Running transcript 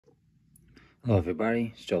Hello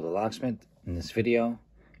everybody, it's JoeDLocksmith. In this video,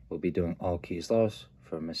 we'll be doing all keys lost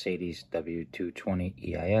for Mercedes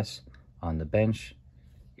W220 EIS on the bench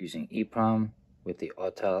using EEPROM with the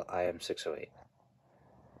Autel IM608.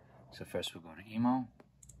 So first we'll go to Emo,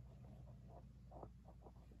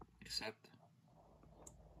 accept,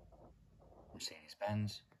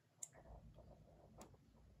 Mercedes-Benz,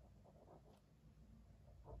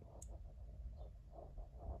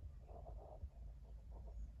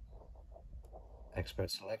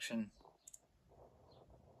 expert selection,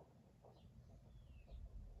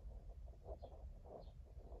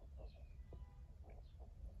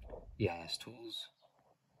 EIS tools,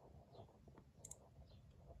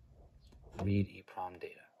 read EEPROM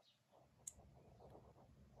data.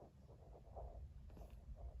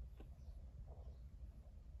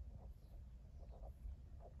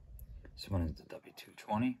 This one is the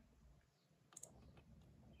W220.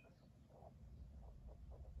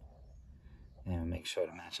 And make sure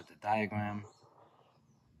to match up the diagram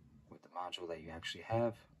with the module that you actually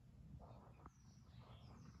have.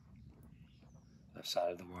 Left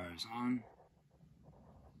side of the wire is on.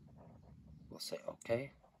 We'll say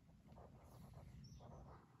OK.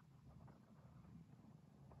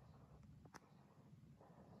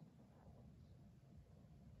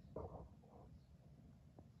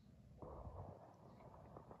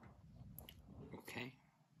 OK.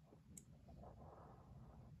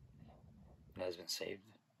 It has been saved.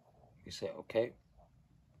 You say OK.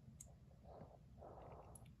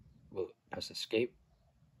 We'll press escape.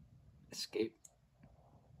 Escape.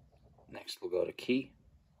 Next we'll go to key,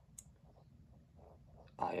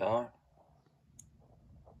 IR,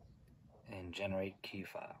 and generate key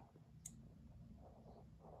file.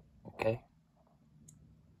 OK.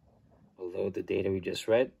 We'll load the data we just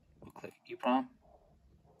read. We'll click EEPROM.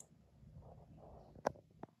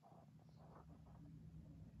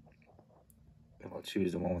 And we'll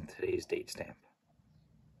choose the one with today's date stamp.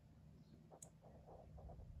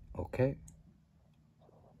 OK.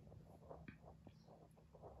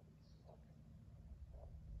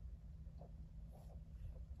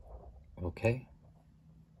 OK.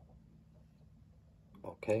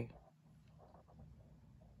 OK.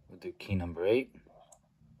 We'll do key number 8.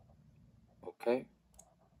 OK.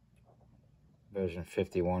 Version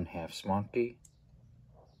 51 half smart key.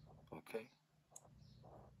 OK.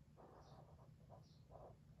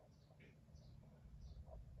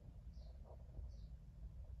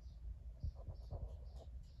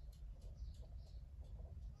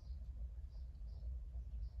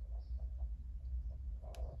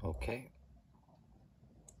 OK.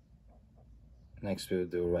 Next we'll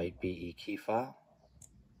do write BE key file.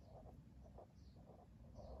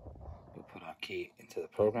 We'll put our key into the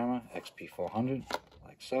programmer, XP400,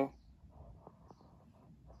 like so.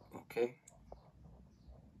 OK.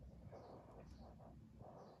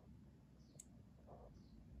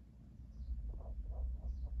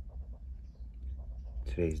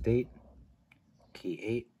 Today's date, key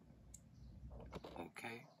 8.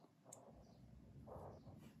 OK.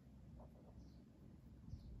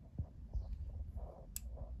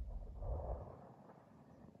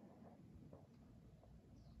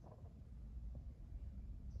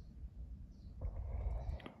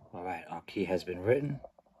 Alright, our key has been written.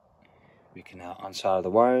 We can now unsolder the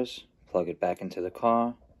wires, plug it back into the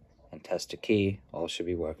car, and test the key. All should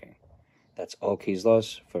be working. That's all keys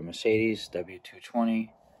lost for Mercedes W220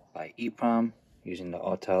 by EEPROM using the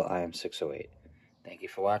Autel IM608. Thank you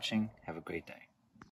for watching. Have a great day.